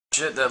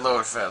shit, that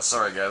loaded fast.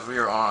 Sorry guys, we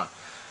are on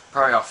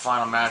probably our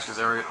final match because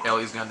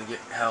Ellie's going to get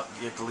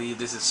the lead.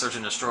 This is Search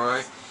and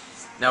Destroy.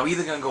 Now we're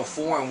either going to go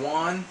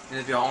 4-1 and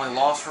it'll be our only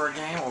loss for a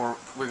game, or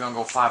we're going to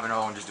go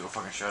 5-0 and just do a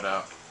fucking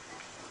shutout.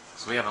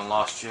 So we haven't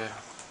lost yet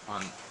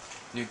on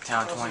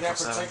Nuketown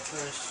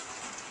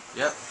 24/7.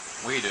 Yep,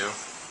 we do.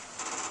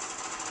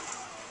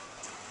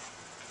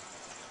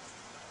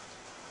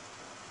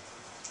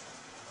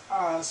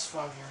 Oh, that's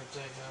fucking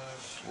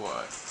ridiculous.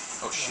 What?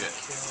 Oh shit.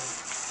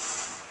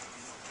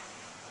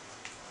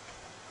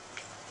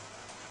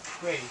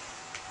 Wait.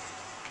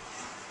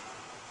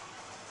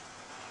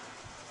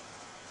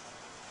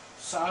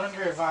 So I don't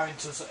get revived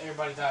until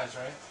everybody dies,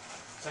 right?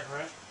 Is that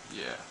correct?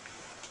 Yeah.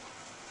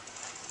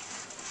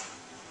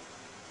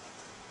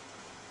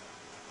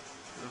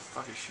 Who the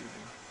fuck is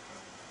shooting?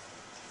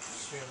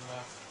 Straight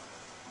left.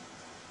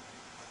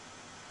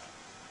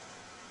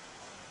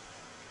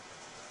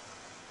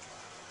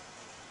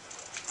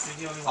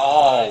 You're the only one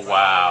alive,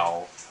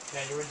 wow. Right?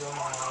 Yeah, you were the only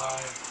one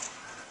alive.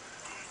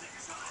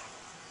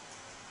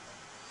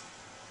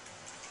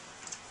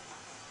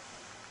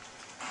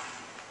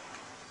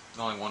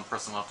 There's only one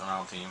person left on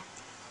our team.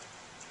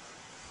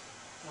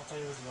 I thought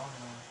you were the only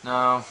one.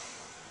 No.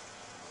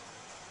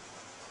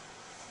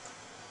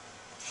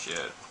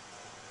 Shit.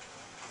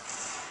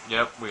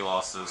 Yep, we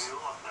lost this.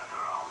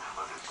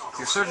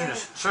 See, Search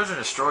and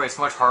Destroy, it's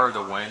much harder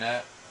to win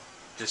at,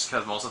 just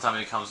because most of the time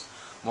it becomes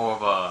more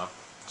of a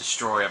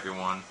destroy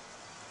everyone.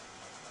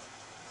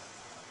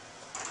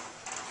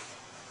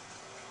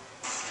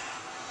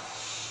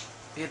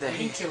 We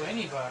didn't kill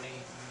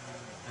anybody.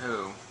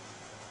 Who?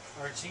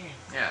 Our team.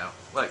 Yeah,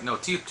 like no,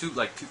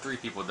 three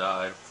people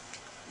died.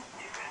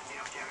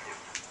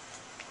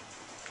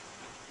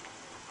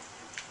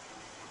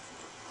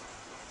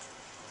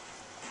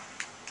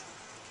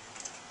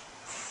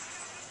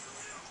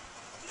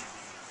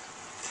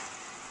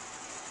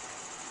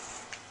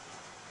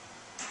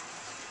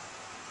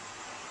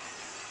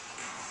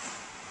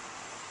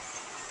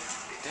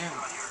 Damn.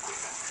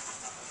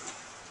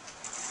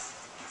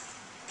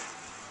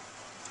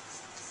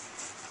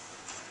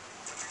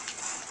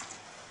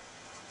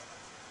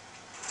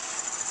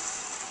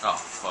 Oh,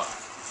 fuck.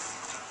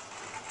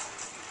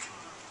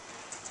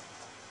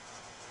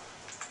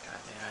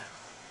 God damn it.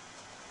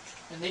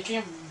 And they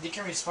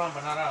can respawn,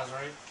 but not us,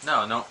 right?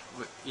 No.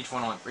 Each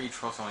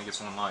person only gets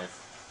one life.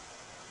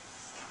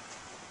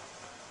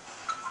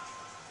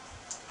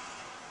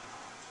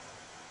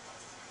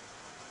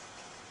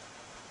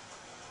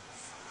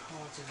 I don't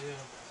know what to do.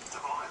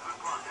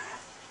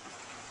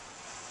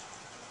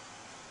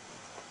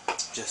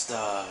 Just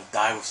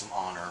die with some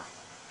honor.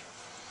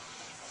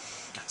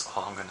 That's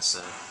all I'm gonna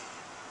say.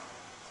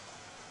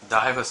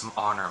 Die with some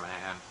honor,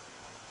 man.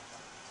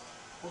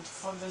 What the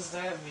fuck does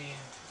that mean?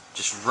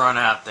 Just run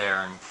out there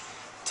and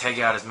take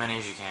out as many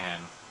as you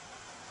can.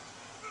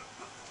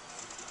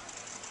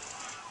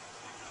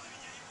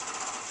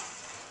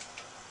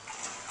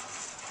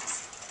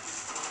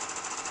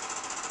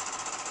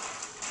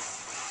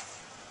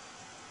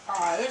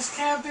 Ah, there's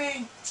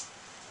camping!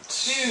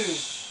 Dude!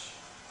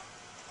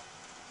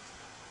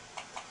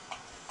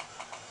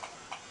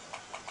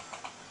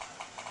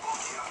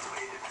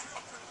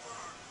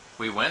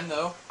 We win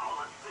though.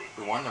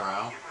 We won the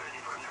round.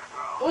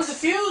 What was the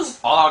fuse?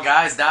 All our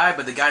guys died,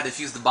 but the guy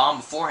defused the bomb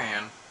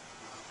beforehand.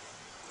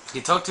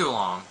 He took too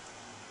long.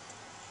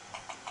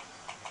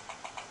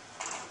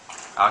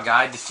 Our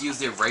guy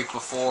defused it right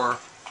before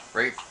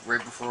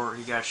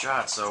he got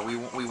shot, so we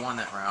won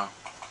that round.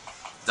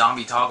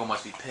 Zombie Toggle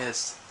must be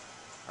pissed.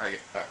 Alright.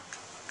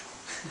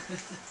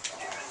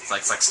 It's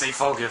like stay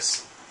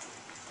focused.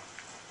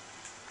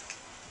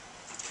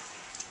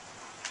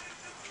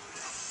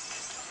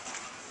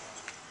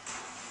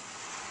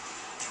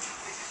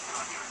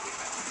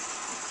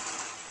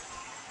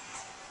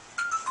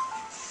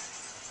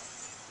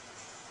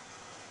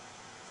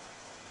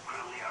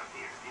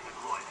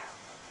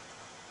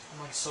 I'm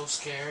like so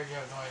scared, you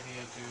have no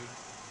idea, dude.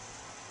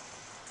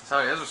 That's how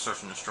it is with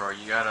Search and Destroy.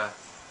 You gotta...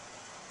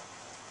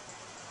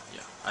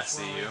 Yeah, I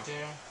see you. Right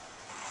there.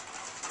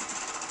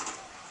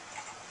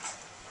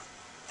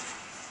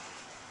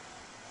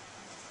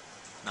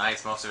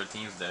 Nice, most of their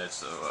team's dead,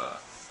 so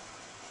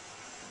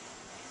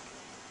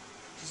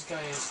This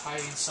guy is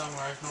hiding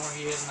somewhere. I don't know where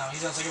he is now.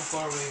 He's on the second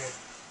floor over here.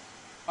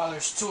 Oh,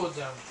 there's two of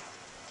them.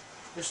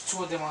 There's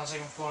two of them on the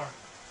second floor.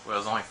 well,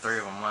 there's only 3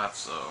 of them left,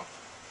 so...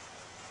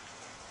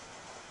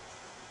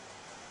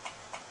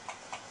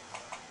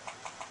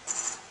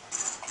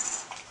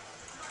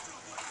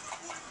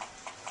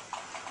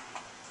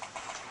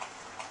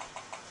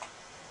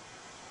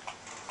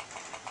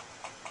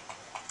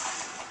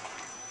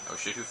 Oh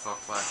shit, who the fuck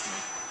flashed me?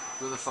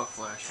 Who the fuck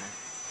flashed me?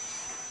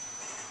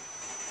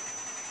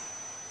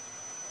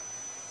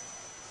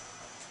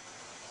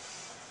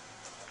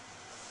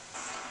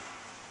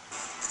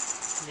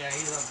 Yeah,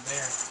 he's up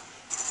there.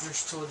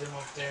 There's two of them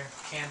up there,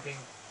 camping.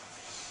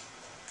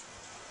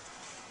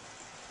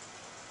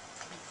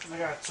 I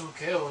got 2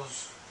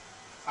 kills.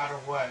 Out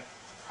of what?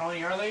 How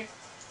many are they?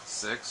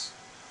 6.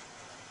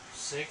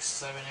 6. 6,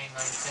 7, 8, 9,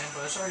 10,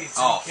 but it's already 10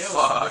 Oh kills.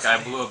 fuck!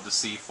 I blew up the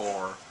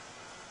C4.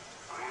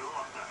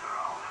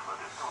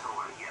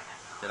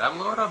 Did I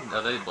blow it up?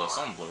 No,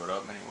 someone blew it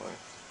up anyway.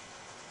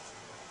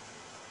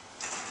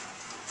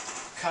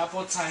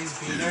 Couple times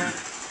beaner.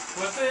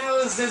 What the hell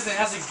is this? It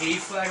has a gay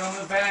flag on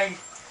the bag.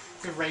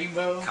 The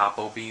rainbow.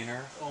 Capo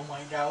Beaner. Oh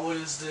my god, what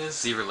is this?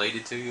 Is he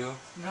related to you?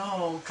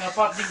 No,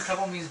 capo. I think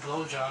capo means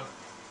blowjob.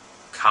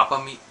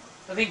 Kappa me.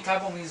 I think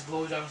capo means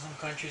blowjob in some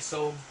countries,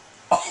 so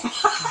Oh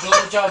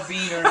blowjob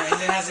beaner,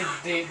 and then has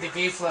the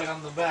gay flag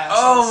on the back.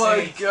 Oh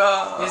my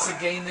god! It's a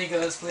gay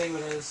nigga that's playing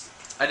with us.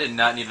 I did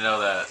not need to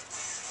know that.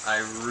 I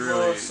really.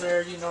 Well,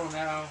 sir, you know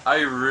now. I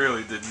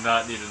really did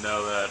not need to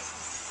know that.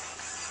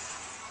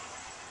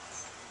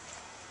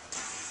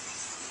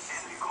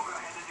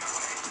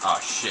 Oh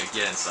shit!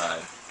 Get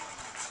inside.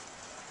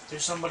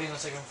 There's somebody on the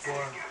second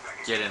floor.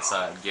 Get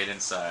inside. Get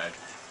inside.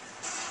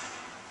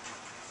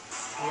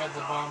 We got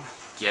the bomb.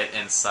 Get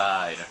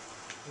inside.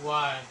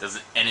 Why? There's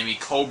an enemy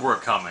Cobra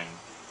coming.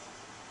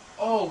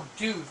 Oh,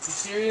 dude, you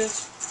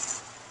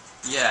serious?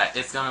 Yeah,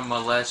 it's gonna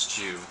molest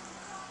you.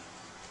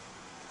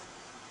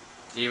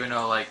 Even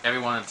though, like,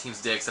 everyone on the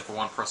team's dead except for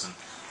one person.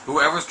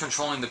 Whoever's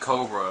controlling the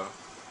Cobra,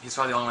 he's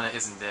probably the only one that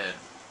isn't dead.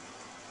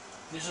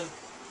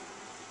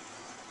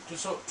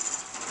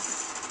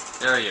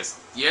 There he is.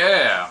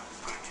 Yeah!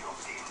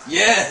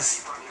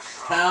 Yes!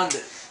 Found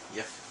it!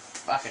 You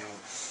fucking...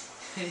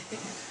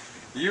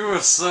 You were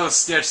so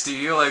sketched, dude.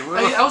 You're like,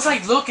 where I was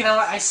like looking,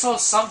 I saw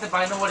something, but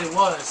I know what it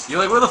was. You're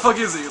like, where the fuck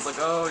is he? It's like,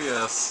 oh,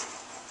 yes.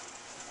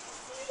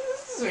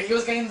 So he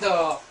was getting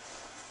the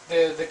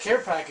care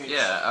package.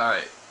 Yeah,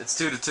 alright. It's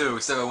 2-2. We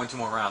still gotta win 2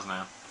 more rounds,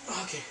 man.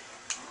 Okay.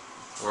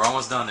 We're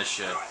almost done this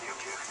shit.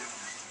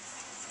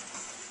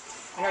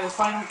 I got the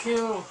final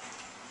kill.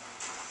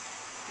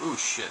 Ooh,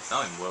 shit.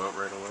 That didn't blow up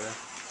right away.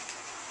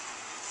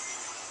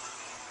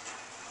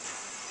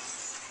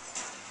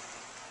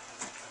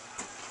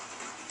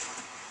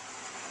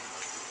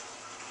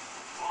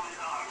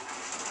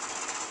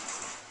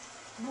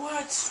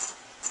 What?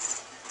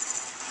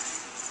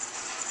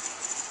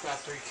 Got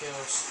 3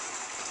 kills.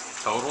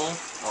 Total?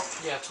 Oh.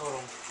 Yeah,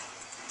 total.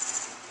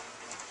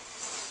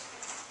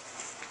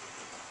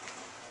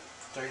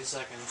 30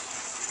 seconds.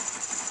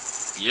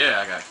 Yeah,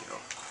 I got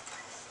killed.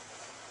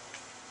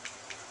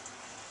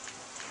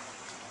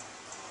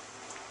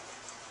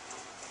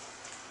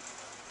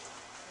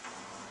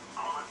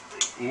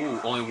 Ooh,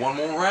 only one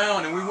more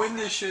round and we win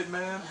this shit,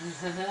 man.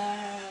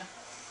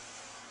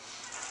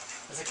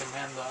 It's like a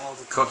man, all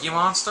the Cookie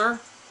Monster?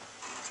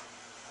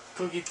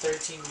 Cookie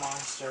 13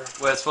 Monster.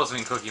 Well, it's supposed to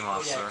mean Cookie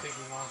Monster. Oh, yeah,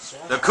 Cookie Monster.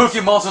 The Cookie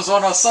Monster's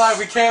on our side.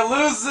 We can't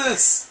lose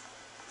this.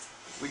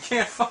 We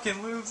can't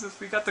fucking lose this.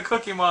 We got the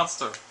Cookie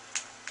Monster.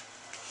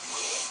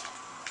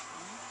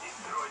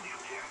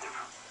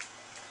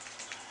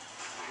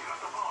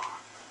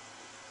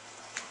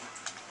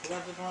 Who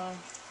got the bomb?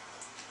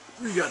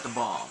 We got the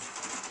bomb.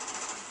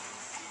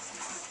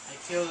 I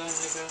killed that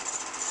nigga.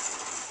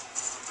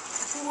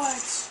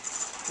 What?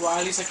 Well,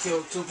 at least I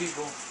killed 2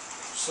 people.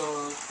 So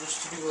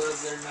there's 2 people that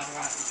they're not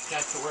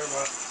got to worry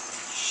about.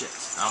 Shit,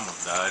 I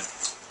almost died.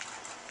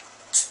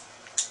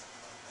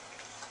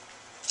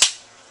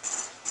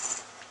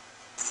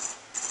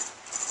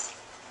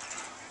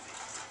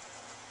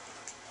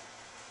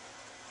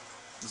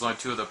 There's only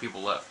 2 other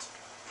people left.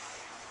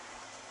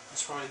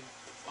 It's probably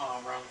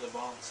around the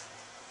bombs.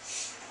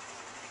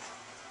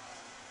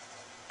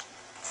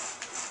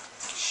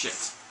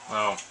 Shit.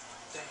 Well,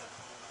 Damn.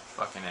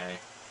 fucking A.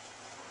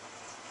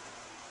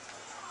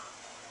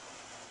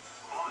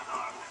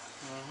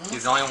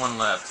 He's the only one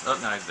left. Oh,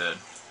 no, he's dead.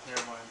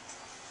 Never mind.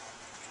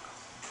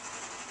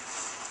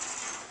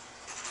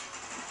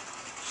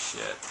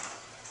 Shit.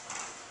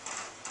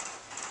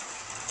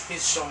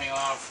 He's showing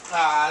off.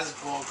 Ah, that's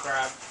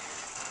bullcrap.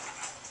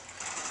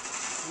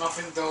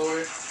 Muffin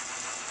thrower.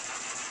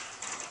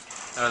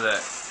 How's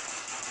that?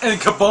 And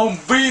Kaboom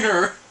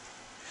Beaner!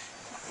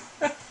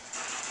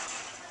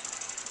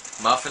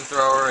 Muffin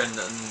thrower and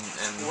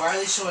Why are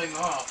they showing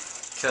off?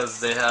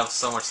 because they have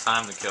so much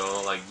time to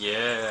kill. Like,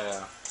 yeah.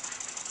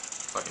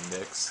 Fucking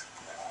dicks.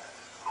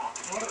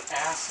 What an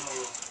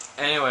asshole.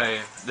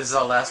 Anyway, this is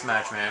our last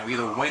match, man. We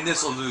either win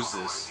this or lose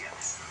this.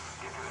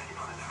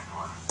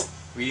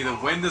 We either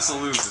win this or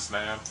lose this,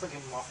 man.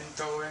 Fucking muffin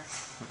thrower.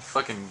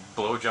 Fucking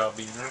blowjob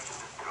beaner.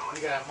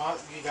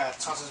 You got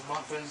toss his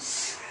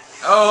muffins.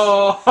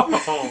 Oh!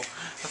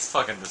 That's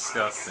fucking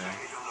disgusting.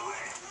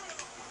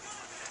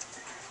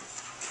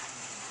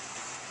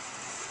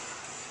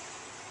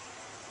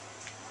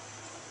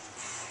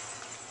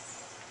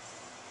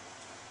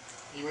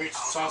 You ready to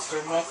toss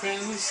their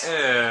muffins?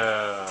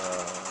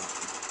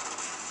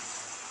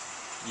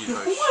 You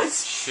What?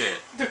 shit.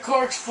 The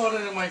car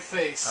exploded in my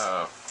face.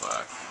 Oh,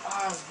 fuck.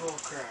 Ah, that's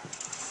bullcrap.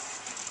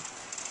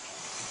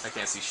 I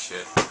can't see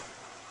shit.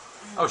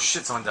 Oh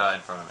shit, someone died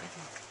in front of me.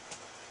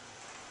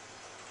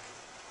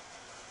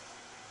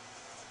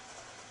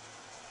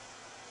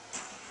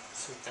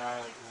 It's a guy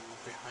like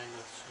behind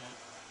us. Shit.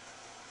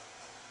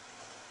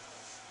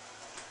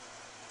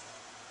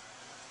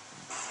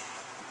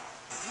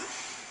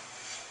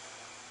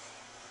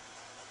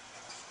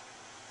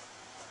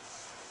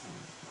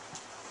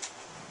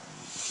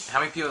 How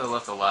many people are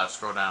left alive?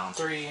 Scroll down.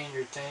 3 in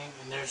your thing,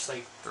 and there's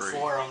like 3.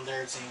 4 on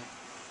their team.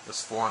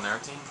 There's 4 on their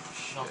team?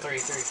 No, Shit. 3. I'm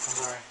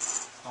sorry.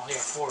 Oh, yeah,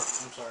 4. I'm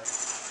sorry.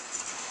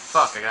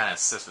 Fuck, I got an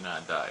assist and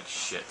I died.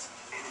 Shit.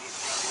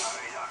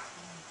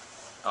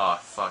 Oh,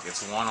 fuck.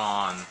 It's 1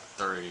 on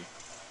 3.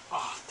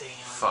 Oh, damn.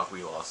 Fuck,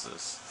 we lost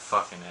this.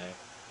 Fucking A.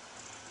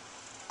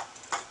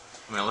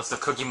 I mean, unless the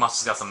Cookie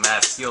Monster's got some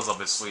mad skills up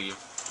his sleeve.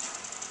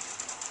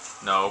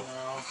 No.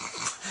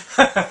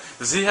 No.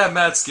 Does he have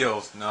mad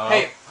skills? No.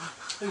 Hey,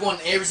 we won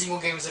every single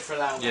game except for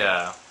that one.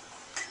 Yeah.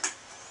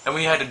 And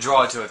we had to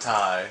draw it to a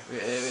tie.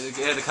 It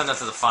had to come down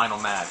to the final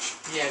match.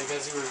 Yeah,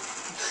 because we were...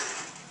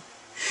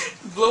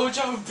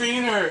 Blowjob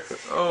Beaner!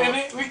 Oh. And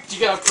you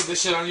gotta put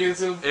this shit on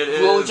YouTube. It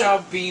is.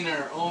 Blowjob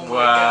Beaner. Oh my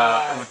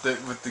Wow.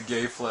 god. With the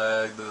gay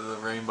flag, the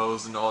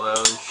rainbows and all that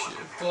other shit.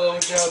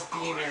 Blowjob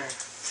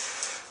Beaner.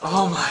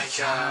 Oh my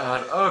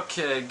god.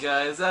 Okay,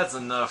 guys, that's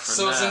enough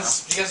for now.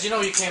 So because you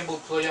know you can't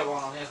put blowjob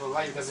on Facebook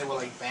Live because they will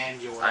like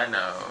ban you. I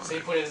know. So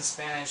you put it in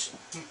Spanish.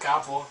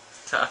 Capo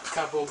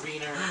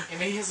Beaner. And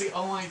then he's like,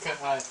 oh my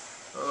god.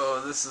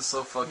 Oh, this is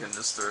so fucking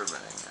disturbing.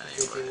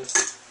 Anyway.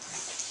 Ridiculous.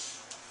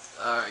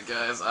 Alright,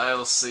 guys,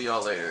 I'll see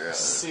y'all later.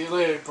 See you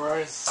later,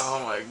 bros.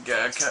 Oh my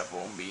god,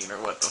 Capo Beaner,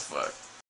 what the fuck?